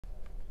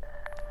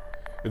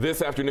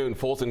This afternoon,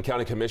 Fulton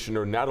County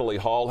Commissioner Natalie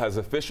Hall has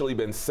officially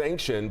been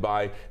sanctioned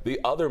by the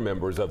other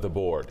members of the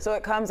board. So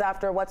it comes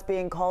after what's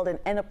being called an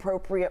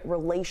inappropriate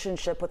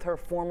relationship with her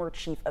former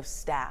chief of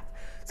staff.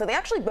 So they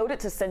actually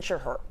voted to censure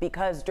her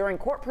because during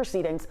court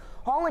proceedings,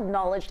 Hall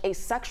acknowledged a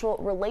sexual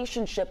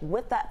relationship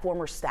with that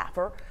former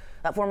staffer.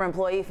 That former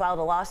employee filed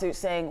a lawsuit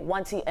saying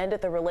once he ended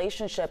the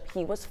relationship,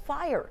 he was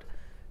fired.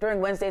 During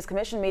Wednesday's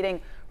commission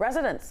meeting,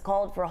 residents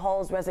called for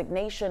Hall's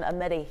resignation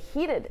amid a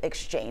heated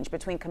exchange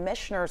between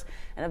commissioners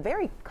and a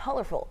very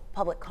colorful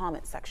public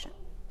comment section.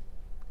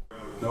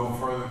 No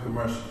further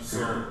commercials.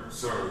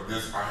 Sir,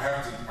 this, I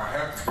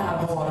have to.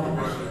 Out of order.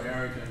 Commissioner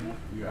Harrington,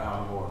 you're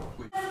out of order.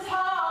 Please. Mrs.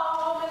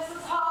 Hall,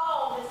 Mrs.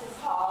 Hall,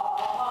 Mrs.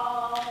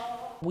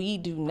 Hall. We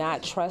do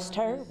not trust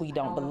her. We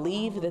don't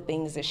believe the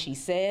things that she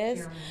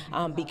says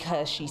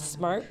because she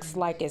smirks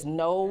like it's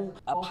no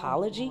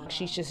apology.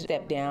 She should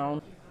step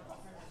down.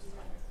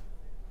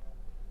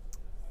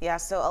 Yeah,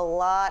 so a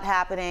lot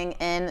happening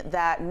in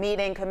that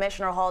meeting.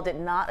 Commissioner Hall did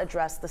not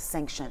address the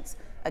sanctions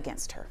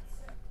against her.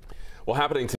 Well, happening